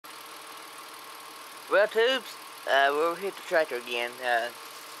Well, tubes, we're over here at the tractor again.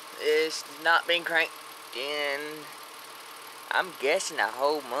 It's not been cranked in, I'm guessing, a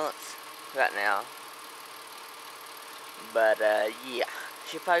whole month right now. But yeah,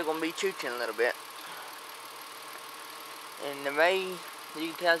 she's probably gonna be chooching a little bit. And the way you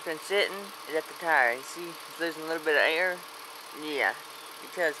can tell it's been sitting is at the tire. You see, it's losing a little bit of air. Yeah,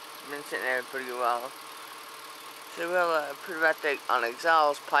 because it's been sitting there a pretty good while. So we'll put it right there on the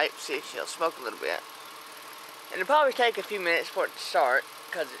exhaust pipe, see if she'll smoke a little bit. And it'll probably take a few minutes for it to start,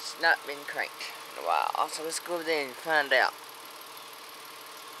 because it's not been cranked in a while. So let's go over there and find out.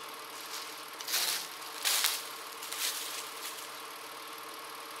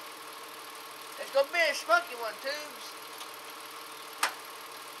 It's gonna be a smoky one, tubes.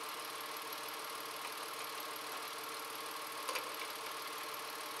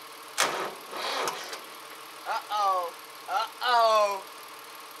 Uh-oh. Uh-oh.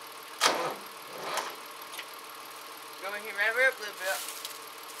 Go in here, rev her up a little bit.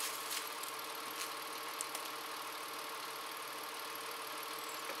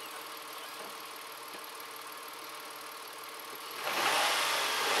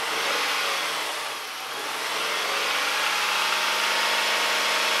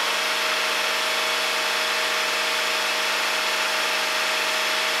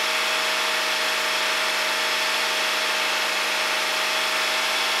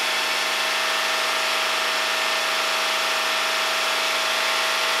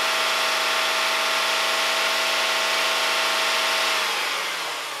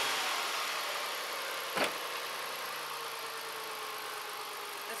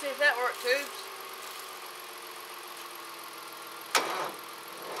 Let's see if that works, tubes.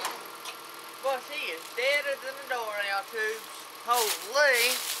 Boy, she is deader than the door now, tubes. Holy!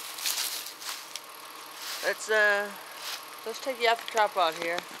 Let's take you off the tripod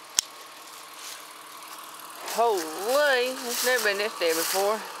here. Holy! It's never been this dead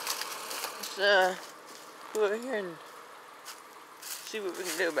before. Let's go over here and see what we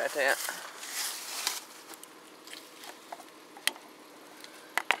can do about that.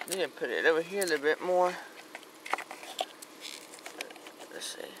 Then put it over here a little bit more. Let's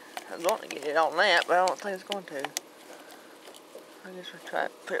see. I want to get it on that, but I don't think it's going to. I guess we'll try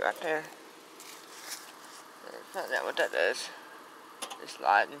to put it right there. Find out what that does. It's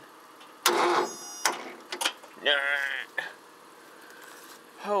sliding.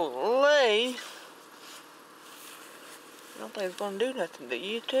 Holy! I don't think it's going to do nothing to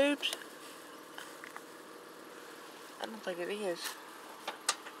you, tubes. I don't think it is.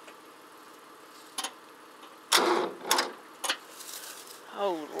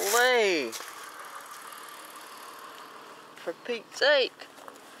 Holy! For Pete's sake!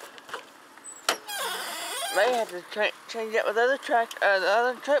 May have to change that with the other truck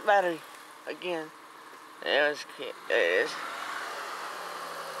battery again. There it is.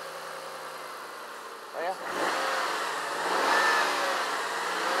 Well.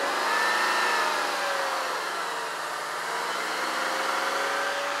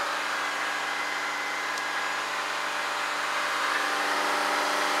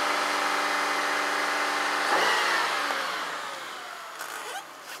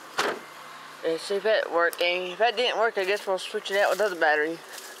 Let's see if that worked. If that didn't work, I guess we'll switch it out with the other battery.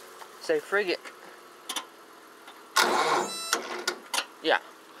 Say frigate. Yeah.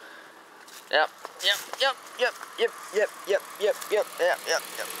 Yep.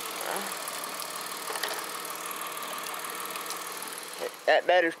 That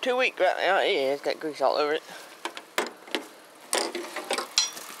battery's too weak right now. Yeah, it's got grease all over it.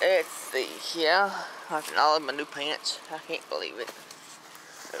 Let's see. Yeah. I can all of my new pants. I can't believe it.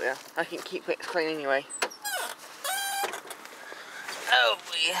 Yeah, I can keep it clean anyway. Oh,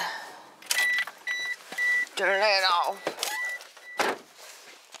 yeah. Turn that off.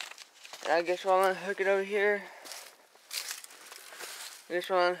 And I guess we'll unhook it over here. I guess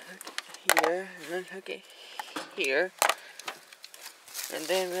we'll unhook it here and unhook it here. And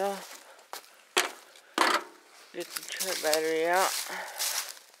then we'll get the truck battery out.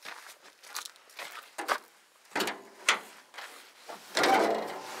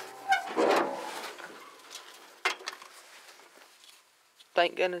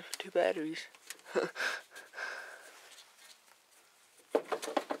 Thank goodness for 2 batteries. Oh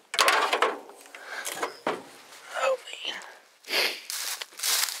man.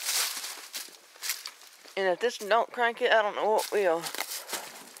 And if this don't crank it, I don't know what will.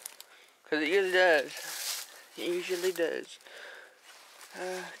 Because it usually does. It usually does.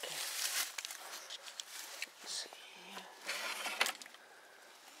 Okay. Let's see.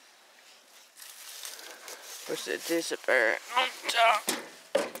 We'll set this up there on top.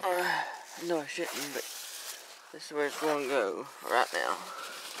 No, I shouldn't, but this is where it's going to go right now.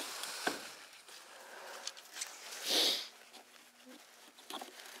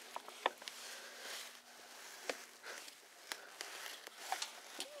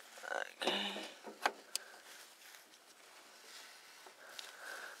 Okay.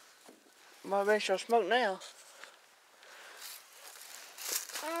 My best shall smoke now.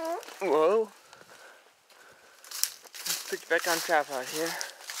 Whoa. Let's put you back on tripod here.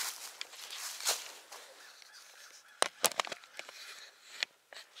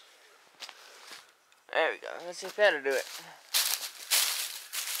 There we go. Let's see if that'll do it.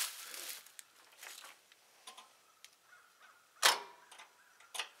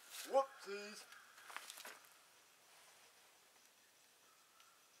 Whoopsies.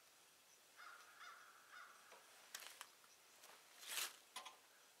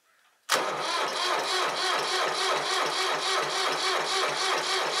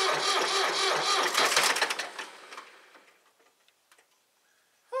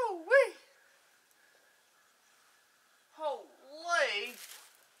 Holy! Holy!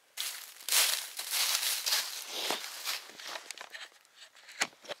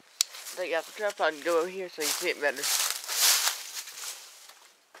 Take out the tripod and go over here so you can see it better.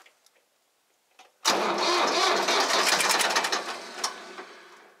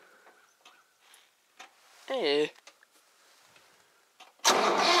 Hey.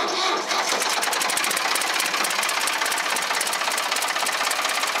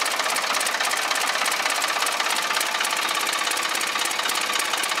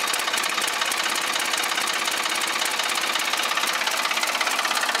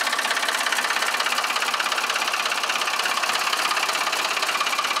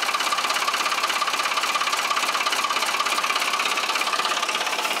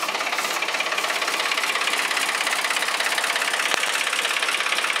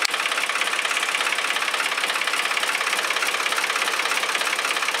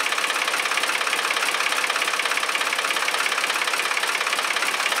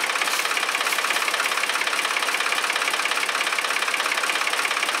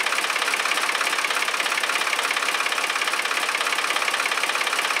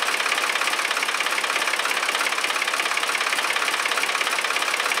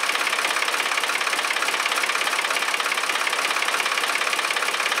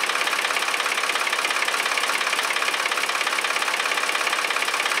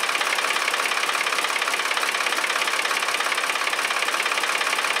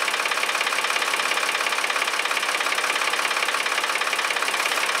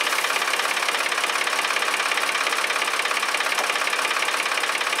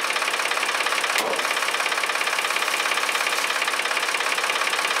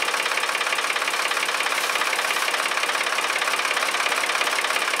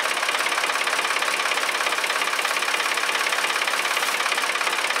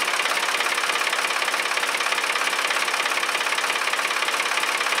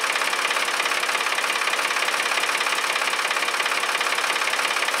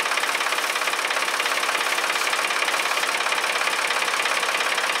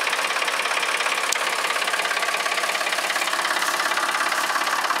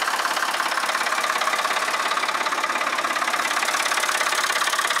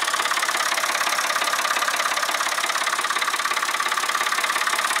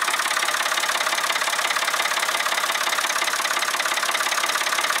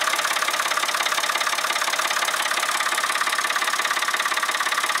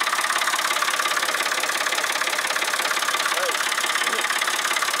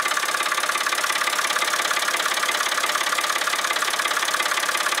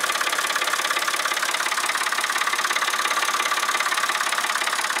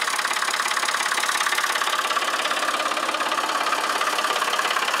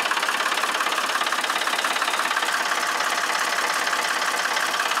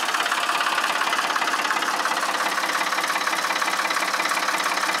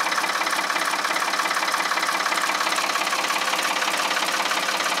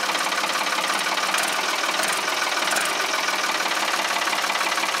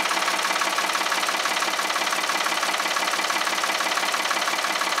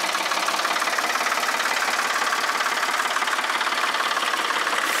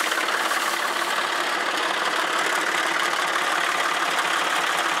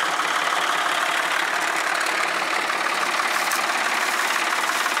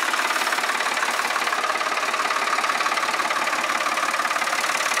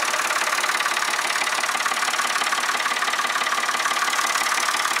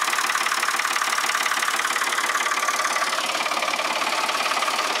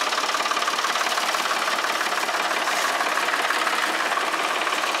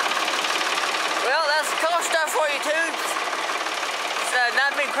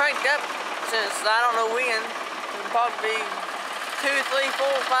 cranked up since I don't know when. It'll probably be 2, 3, 4,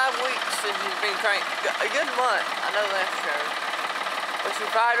 5 weeks since she's been cranked. A good month, I know that for sure. But she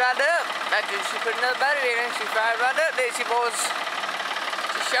fired right up. After she put another battery in her, she fired right up, didn't she, boys?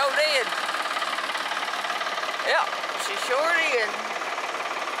 She sure did. Yep, she sure did.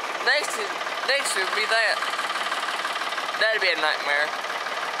 Next would be that. That'd be a nightmare.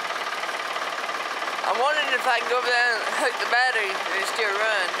 I'm wondering if I can go over there and hook the battery and it still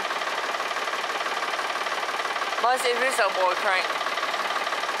run. Might see if this old boy crank.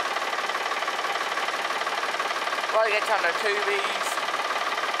 Probably got on the 2Bs.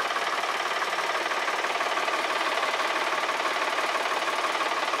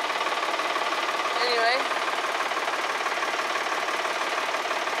 Anyway,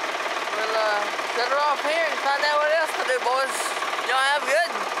 we'll shut her off here and find out what else to do, boys.